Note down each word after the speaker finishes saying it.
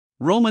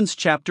Romans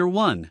chapter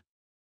 1.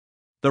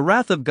 The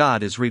wrath of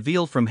God is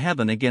revealed from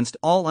heaven against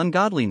all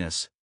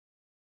ungodliness.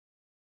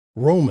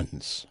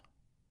 Romans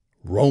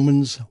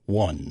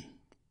 1.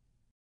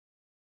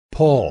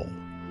 Paul,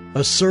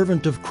 a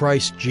servant of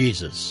Christ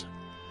Jesus,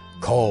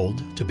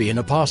 called to be an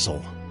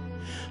apostle,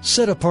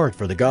 set apart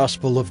for the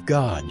gospel of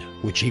God,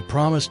 which he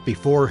promised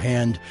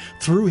beforehand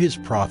through his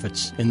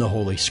prophets in the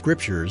Holy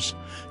Scriptures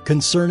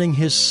concerning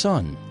his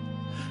Son,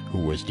 who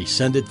was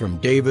descended from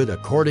David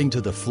according to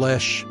the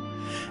flesh,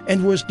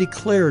 and was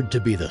declared to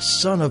be the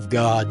Son of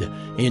God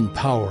in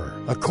power,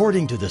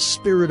 according to the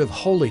Spirit of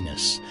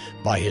holiness,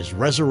 by his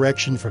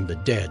resurrection from the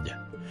dead,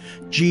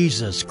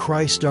 Jesus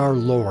Christ our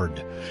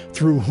Lord,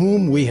 through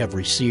whom we have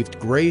received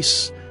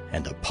grace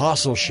and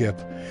apostleship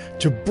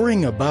to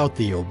bring about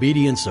the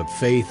obedience of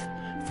faith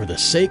for the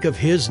sake of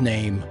his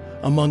name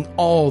among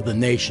all the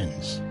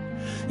nations,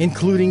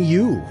 including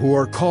you who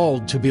are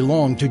called to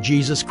belong to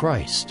Jesus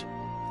Christ.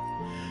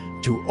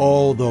 To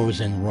all those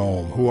in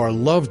Rome who are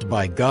loved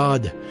by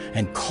God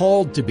and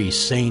called to be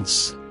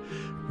saints,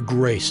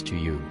 grace to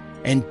you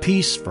and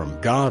peace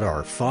from God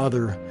our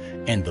Father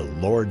and the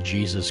Lord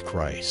Jesus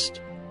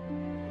Christ.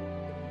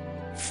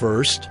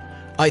 First,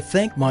 I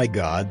thank my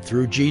God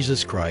through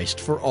Jesus Christ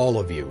for all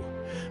of you,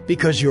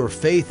 because your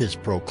faith is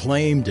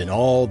proclaimed in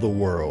all the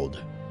world.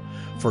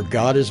 For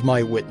God is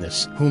my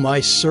witness, whom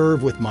I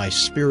serve with my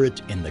spirit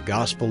in the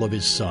gospel of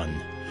his Son,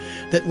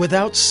 that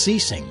without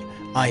ceasing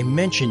I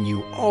mention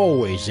you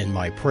always in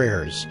my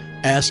prayers,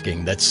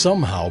 asking that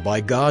somehow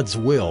by God's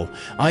will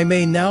I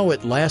may now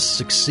at last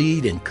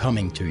succeed in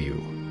coming to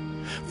you.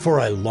 For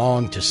I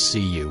long to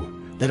see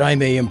you, that I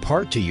may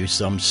impart to you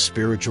some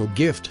spiritual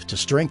gift to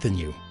strengthen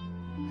you.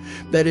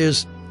 That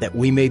is, that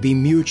we may be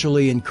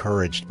mutually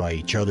encouraged by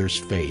each other's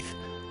faith,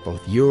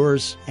 both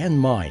yours and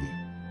mine.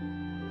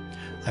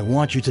 I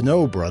want you to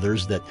know,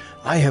 brothers, that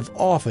I have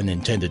often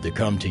intended to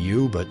come to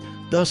you, but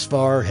thus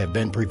far have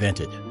been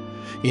prevented,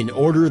 in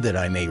order that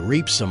I may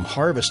reap some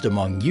harvest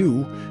among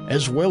you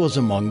as well as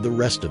among the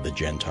rest of the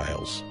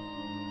Gentiles.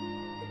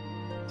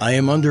 I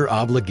am under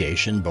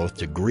obligation both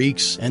to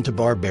Greeks and to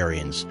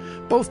barbarians,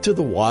 both to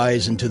the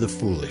wise and to the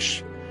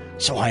foolish.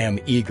 So I am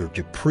eager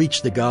to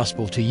preach the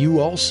gospel to you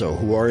also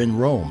who are in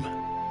Rome.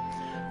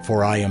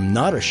 For I am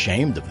not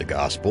ashamed of the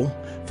gospel,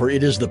 for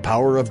it is the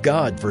power of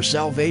God for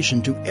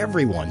salvation to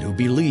everyone who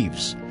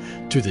believes,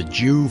 to the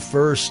Jew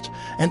first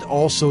and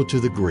also to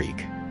the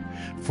Greek.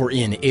 For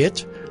in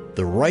it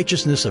the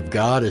righteousness of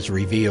God is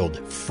revealed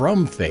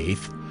from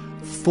faith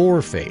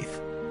for faith,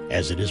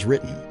 as it is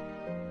written,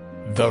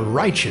 "The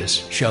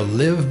righteous shall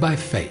live by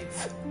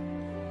faith."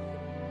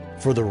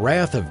 For the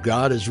wrath of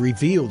God is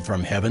revealed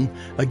from heaven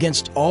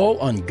against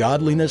all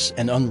ungodliness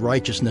and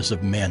unrighteousness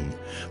of men,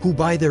 who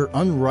by their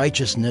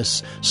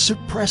unrighteousness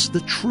suppress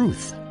the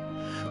truth.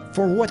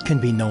 For what can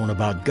be known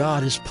about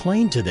God is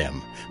plain to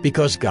them,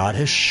 because God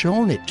has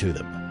shown it to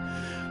them.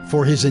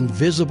 For his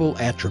invisible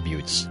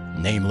attributes,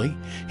 namely,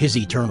 his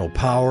eternal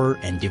power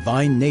and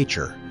divine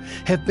nature,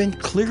 have been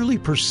clearly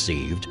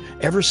perceived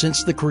ever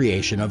since the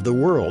creation of the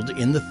world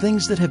in the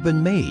things that have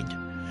been made,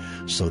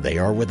 so they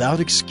are without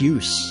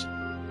excuse.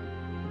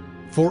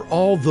 For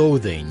although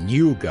they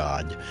knew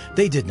God,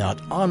 they did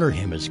not honor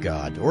him as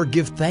God or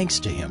give thanks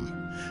to him,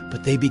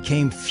 but they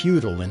became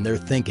futile in their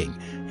thinking,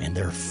 and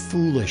their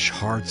foolish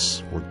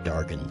hearts were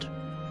darkened.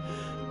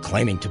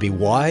 Claiming to be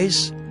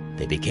wise,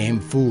 they became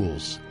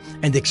fools,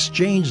 and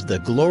exchanged the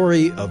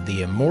glory of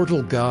the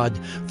immortal God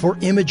for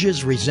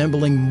images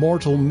resembling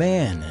mortal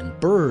man and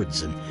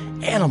birds and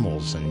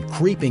animals and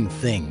creeping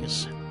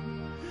things.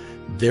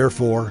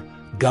 Therefore,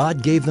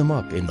 God gave them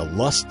up in the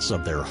lusts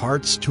of their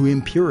hearts to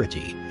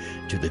impurity,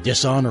 to the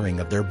dishonoring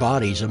of their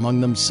bodies among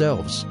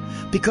themselves,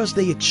 because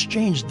they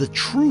exchanged the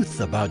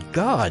truth about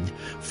God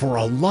for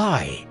a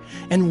lie,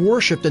 and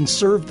worshipped and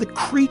served the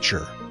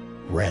creature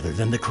rather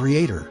than the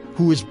Creator,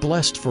 who is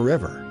blessed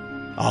forever.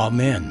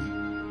 Amen.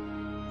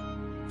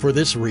 For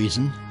this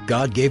reason,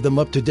 God gave them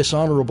up to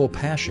dishonorable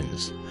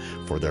passions,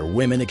 for their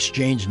women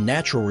exchanged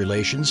natural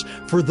relations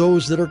for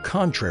those that are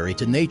contrary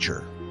to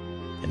nature.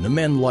 And the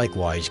men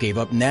likewise gave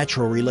up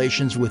natural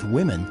relations with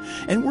women,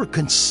 and were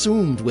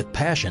consumed with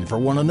passion for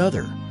one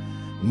another,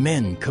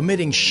 men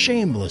committing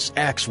shameless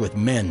acts with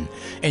men,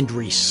 and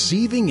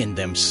receiving in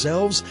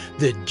themselves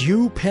the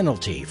due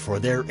penalty for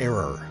their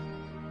error.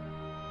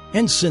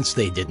 And since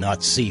they did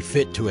not see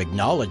fit to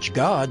acknowledge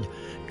God,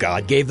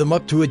 God gave them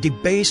up to a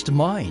debased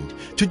mind,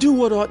 to do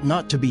what ought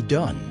not to be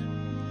done.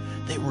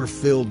 They were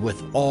filled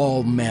with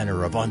all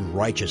manner of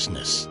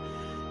unrighteousness,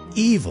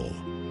 evil,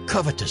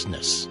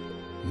 covetousness,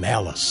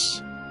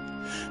 malice.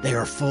 They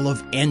are full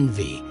of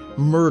envy,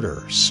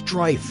 murder,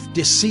 strife,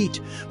 deceit,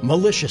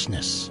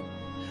 maliciousness.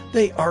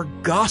 They are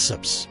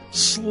gossips,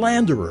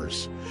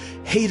 slanderers,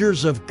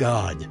 haters of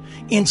God,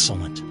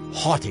 insolent,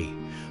 haughty,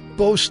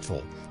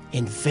 boastful,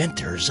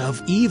 inventors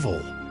of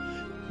evil,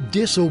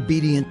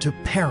 disobedient to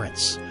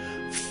parents,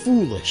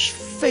 foolish,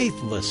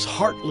 faithless,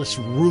 heartless,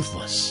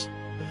 ruthless.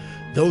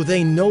 Though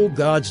they know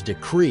God's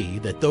decree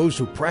that those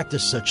who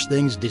practice such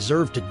things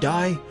deserve to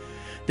die,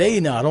 They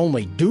not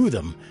only do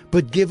them,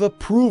 but give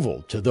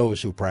approval to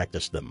those who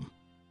practice them.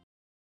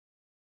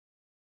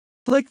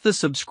 Click the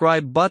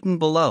subscribe button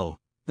below,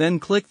 then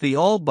click the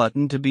all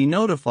button to be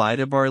notified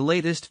of our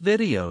latest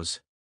videos.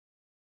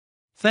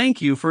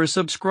 Thank you for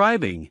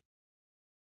subscribing.